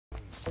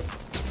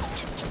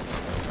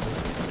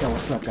Yo,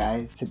 what's up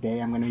guys? Today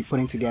I'm going to be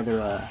putting together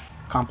a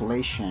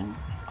compilation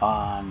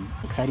on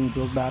exciting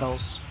build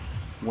battles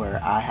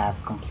where I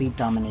have complete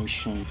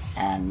domination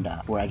and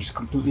where I just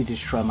completely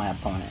destroy my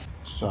opponent.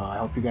 So I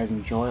hope you guys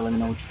enjoy. Let me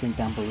know what you think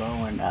down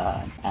below,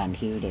 and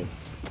here it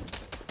is.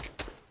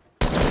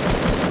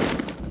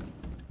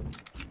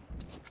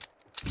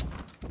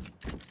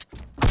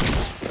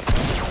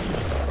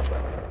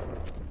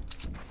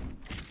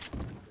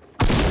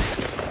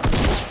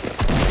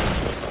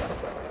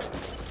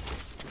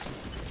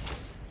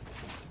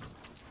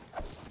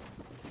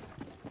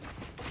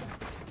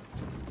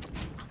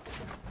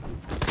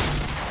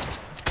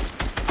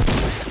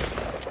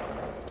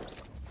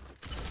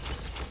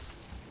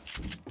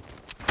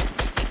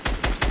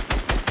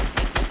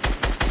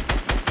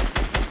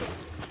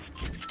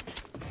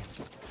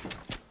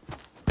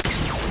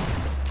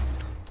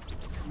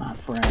 My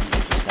friend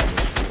just got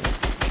destroyed.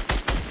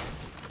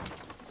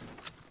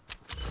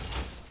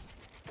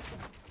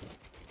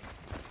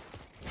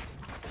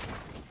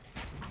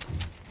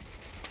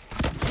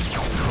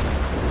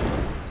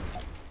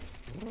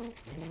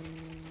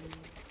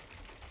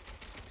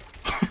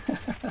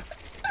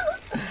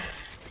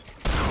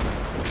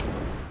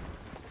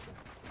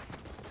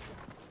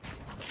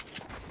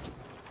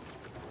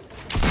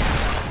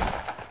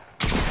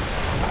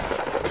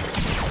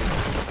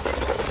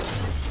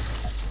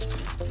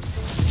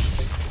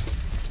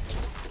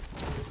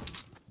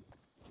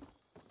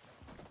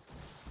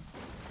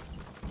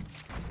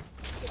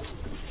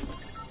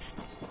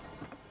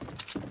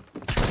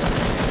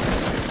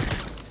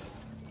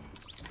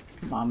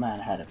 My man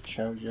had a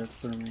charge up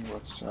for me.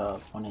 What's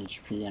up? 1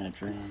 HP and a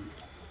dream.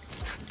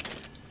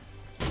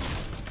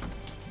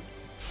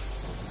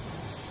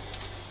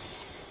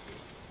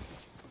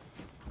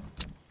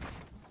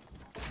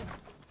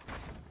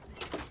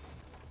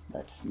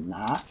 Let's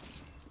not.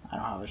 I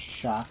don't have a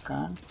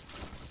shotgun.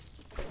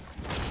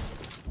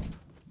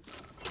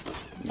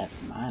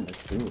 Never mind,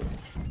 let's do it.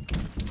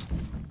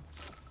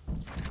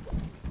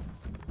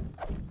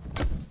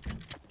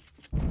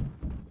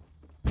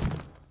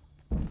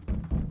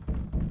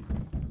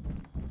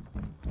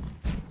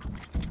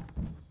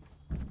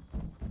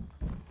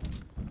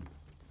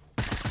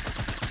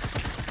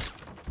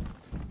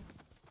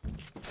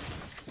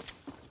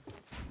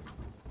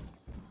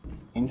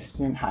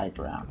 Instant high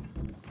ground.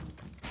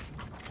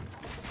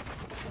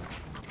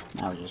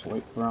 Now we just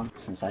wait for him.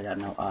 Since I got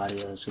no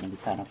audio, it's gonna be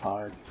kind of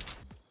hard.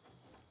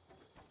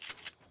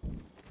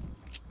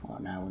 Well,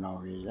 now we know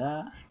where he's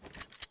at.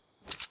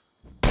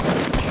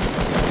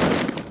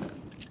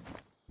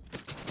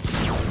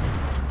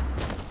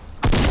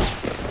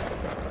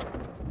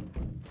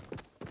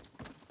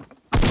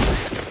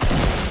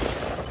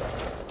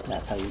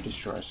 That's how you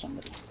destroy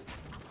somebody.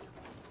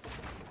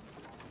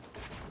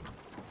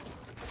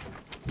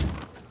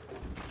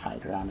 High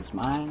ground is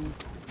mine.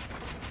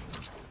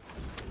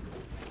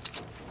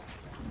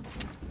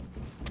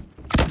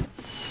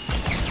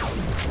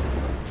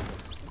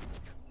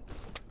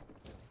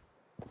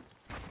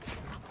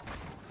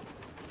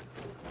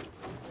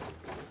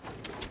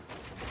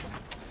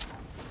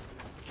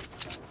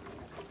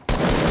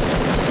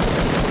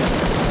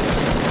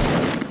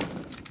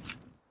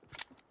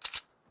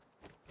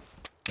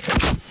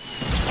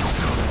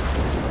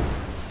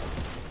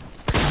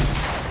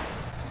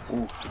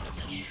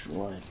 Oof,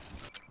 destroyed.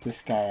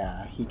 This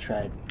guy, he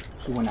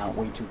went out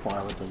way too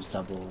far with those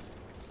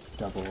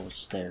double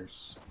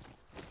stairs.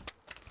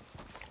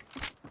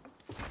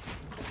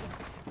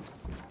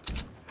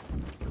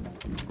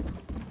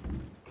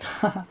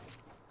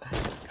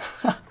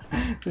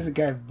 This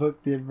guy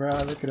booked it, bro.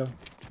 Look at him.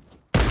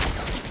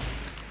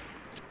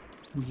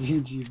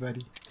 GG,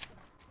 buddy.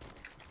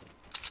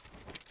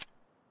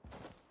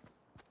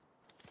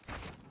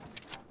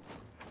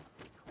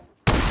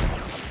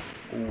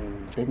 Ooh,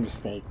 big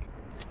mistake.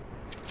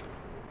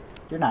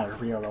 You're not a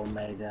real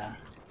Omega.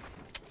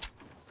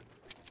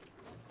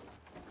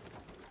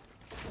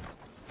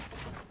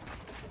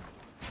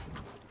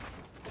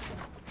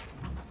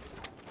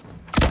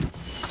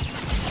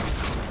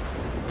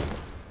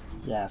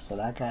 Yeah, so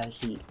that guy,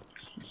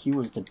 he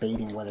was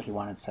debating whether he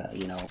wanted to,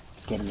 you know,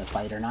 get in the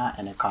fight or not,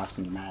 and it cost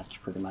him the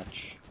match, pretty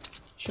much.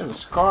 She has a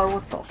scar,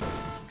 what the fuck?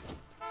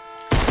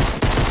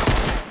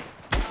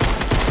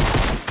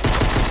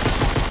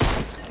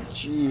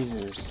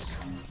 Jesus.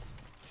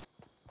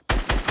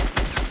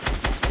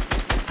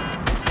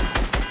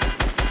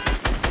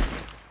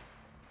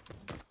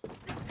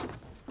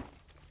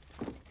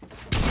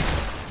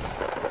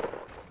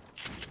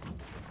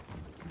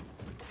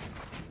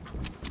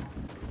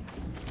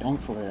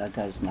 Thankfully, that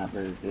guy's not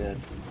very good.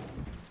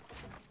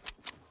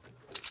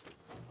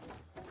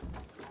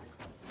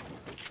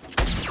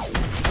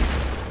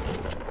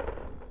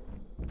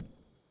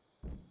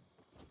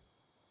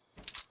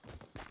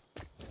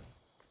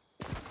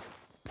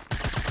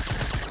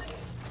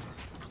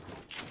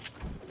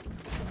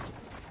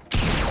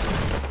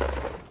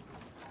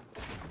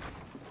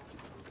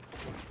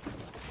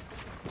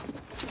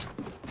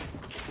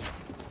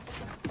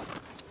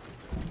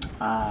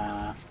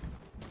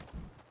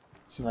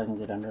 See if I can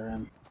get under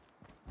him.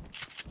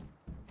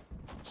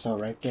 So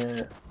right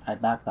there, I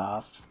backed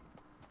off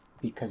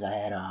because I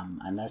had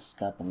I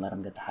messed up and let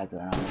him get the high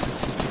ground on me.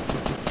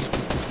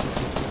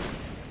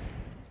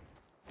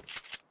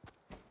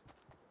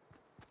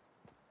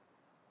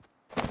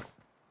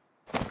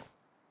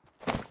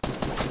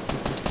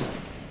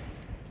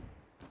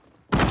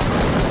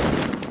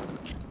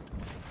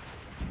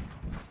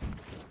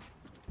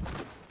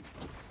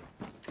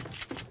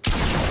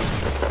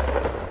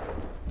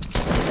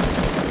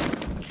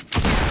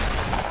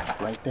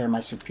 Right there, my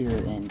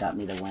superior aim got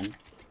me the win.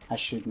 I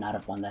should not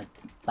have won that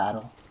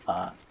battle.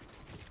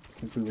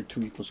 If we were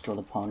 2 equal skilled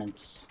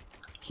opponents,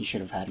 he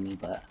should have had me,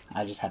 but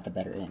I just had the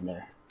better aim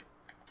there.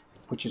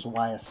 Which is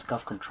why a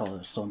scuff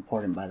controller is so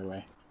important, by the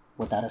way.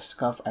 Without a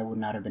scuff, I would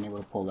not have been able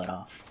to pull that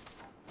off.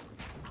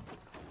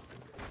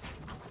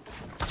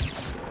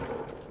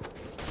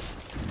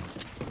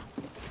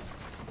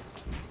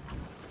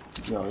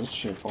 Yo, this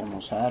shit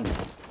almost had me.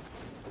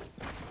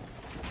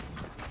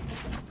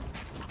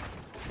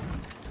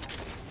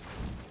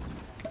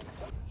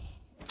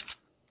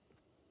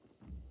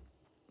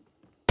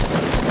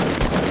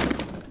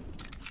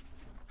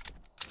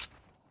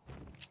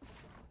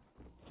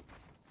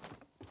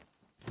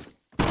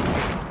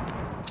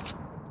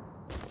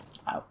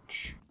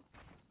 Ouch.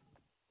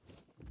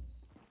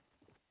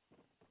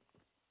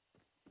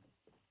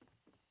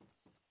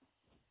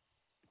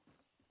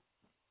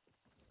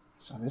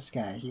 So this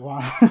guy,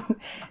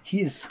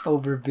 he is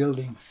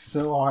overbuilding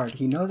so hard.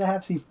 He knows I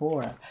have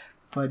C4,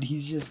 but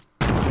he's just,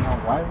 you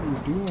know, why are you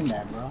doing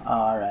that, bro? Oh,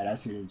 alright, I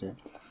see what he's doing.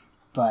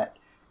 But,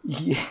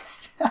 yeah,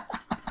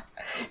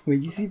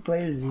 when you see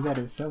players do that,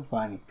 it's so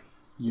funny.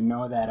 You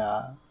know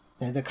that,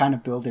 they're the kind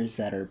of builders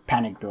that are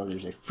panic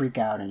builders. They freak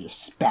out and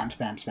just spam,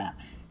 spam, spam.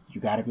 You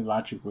gotta be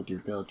logical with your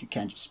build. You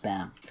can't just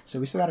spam. So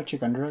we still got a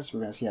chick under us. We're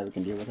gonna see how we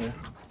can deal with her.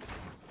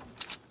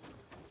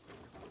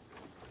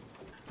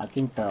 I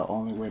think the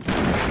only way to do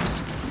it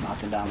is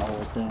knocking down the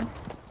whole thing.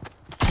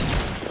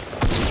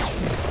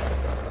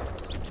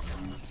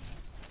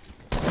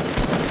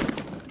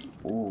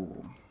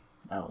 Ooh,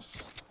 that was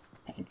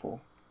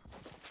painful.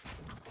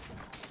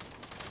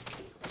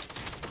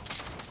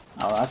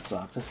 Oh, that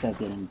sucks. This guy's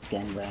getting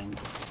gangbanged.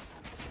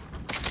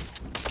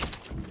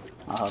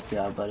 I'll help you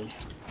out, buddy.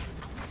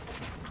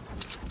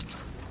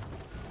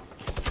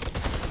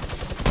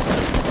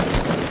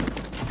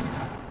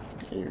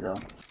 There you go.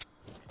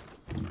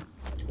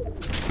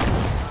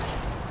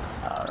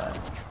 Alright.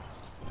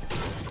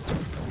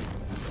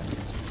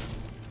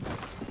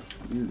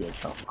 You get the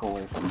fuck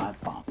away from my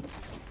pump.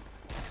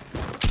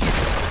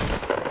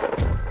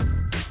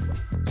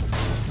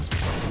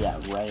 Yeah,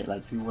 right,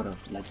 like you wouldn't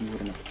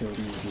have killed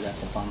me if you got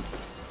the bump.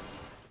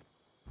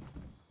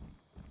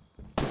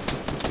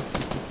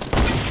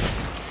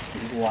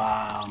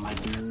 Wow, my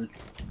dude.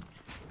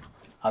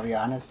 I'll be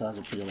honest, that was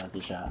a pretty lucky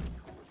shot.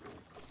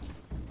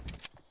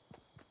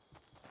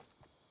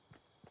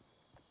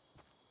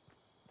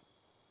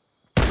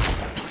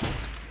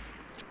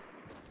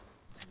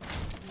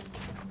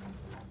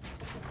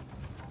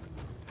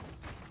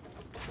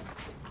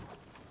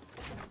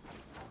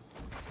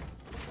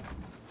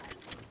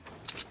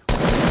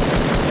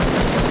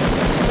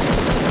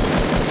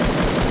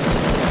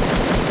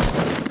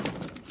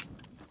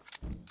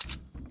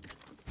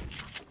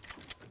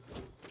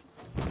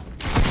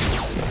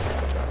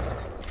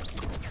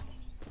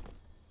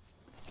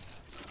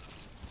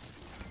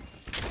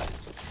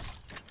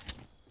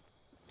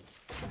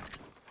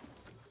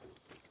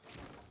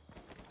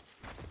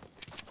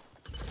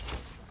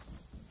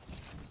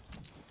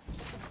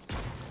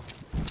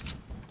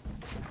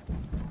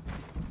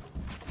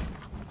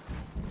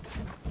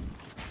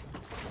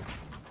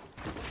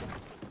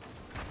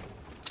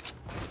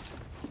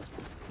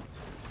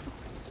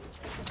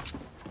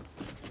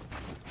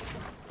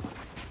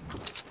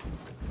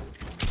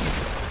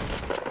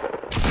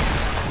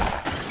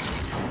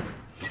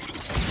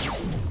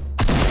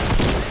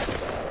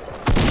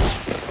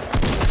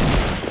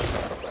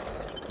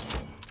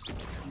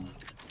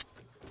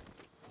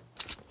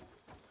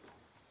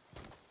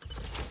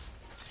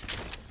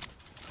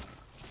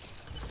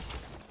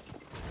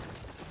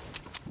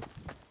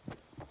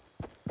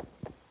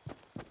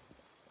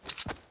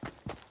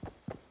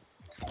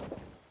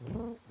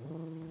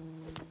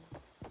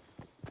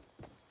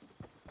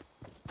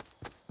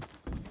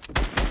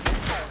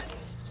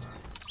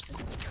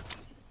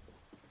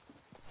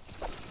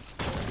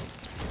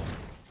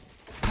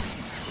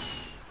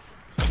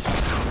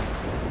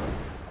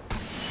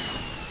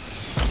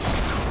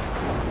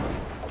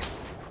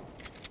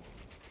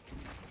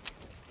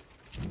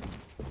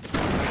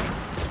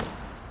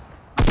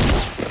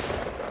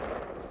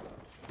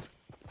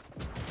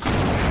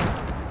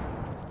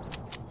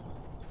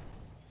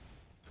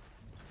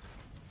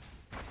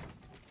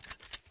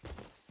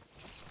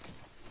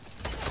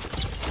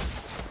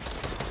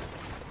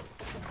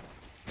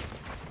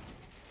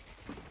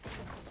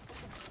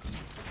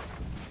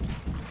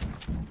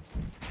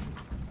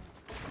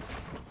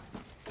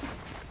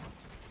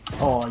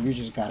 Oh, you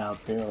just got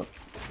outbuilt.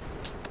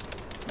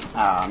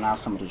 Ah, now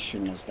somebody's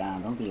shooting us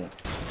down. Don't be a...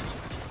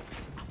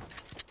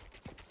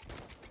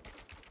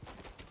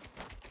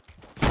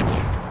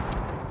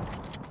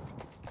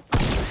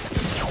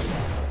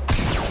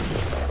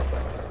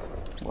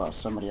 Oh,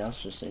 somebody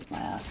else just saved my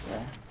ass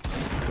there.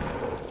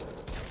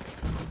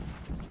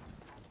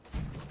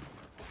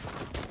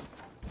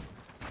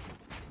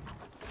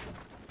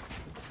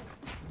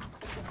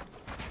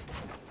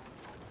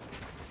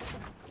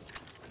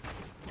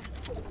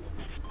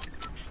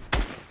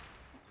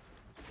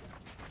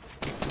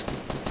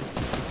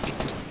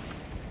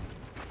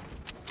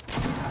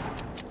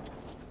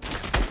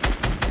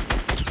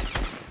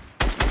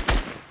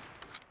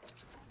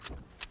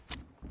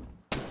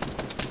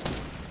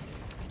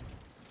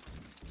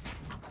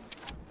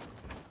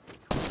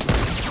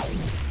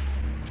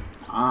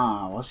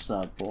 Ah, what's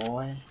up,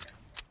 boy?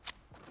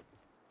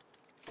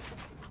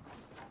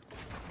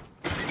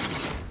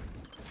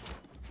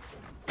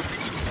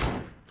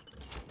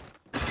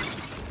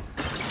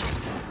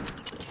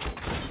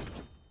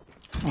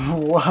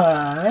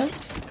 What?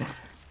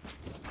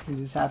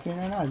 Is this happening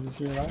right now? Is this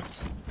real life?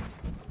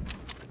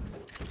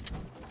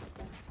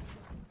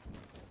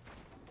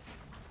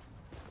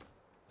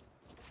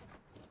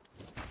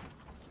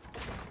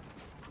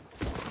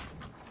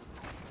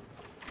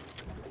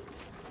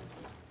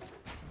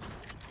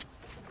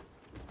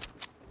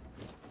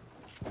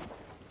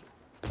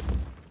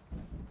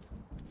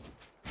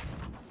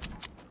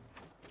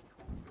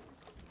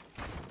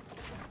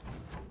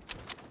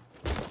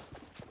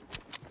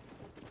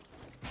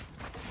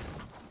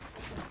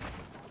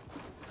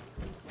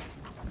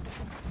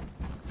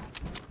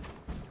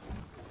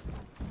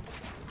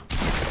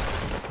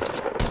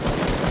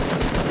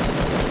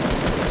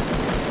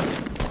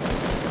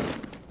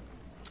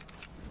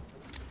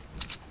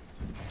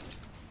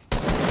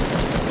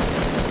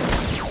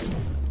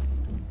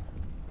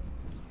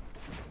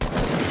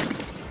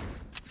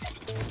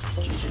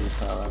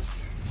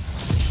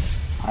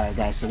 Alright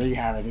guys, so there you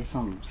have it. This is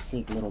some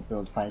sick little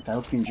build fights. I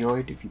hope you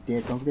enjoyed. If you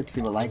did, don't forget to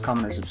leave a like,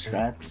 comment, or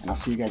subscribe, and I'll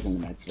see you guys in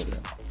the next video.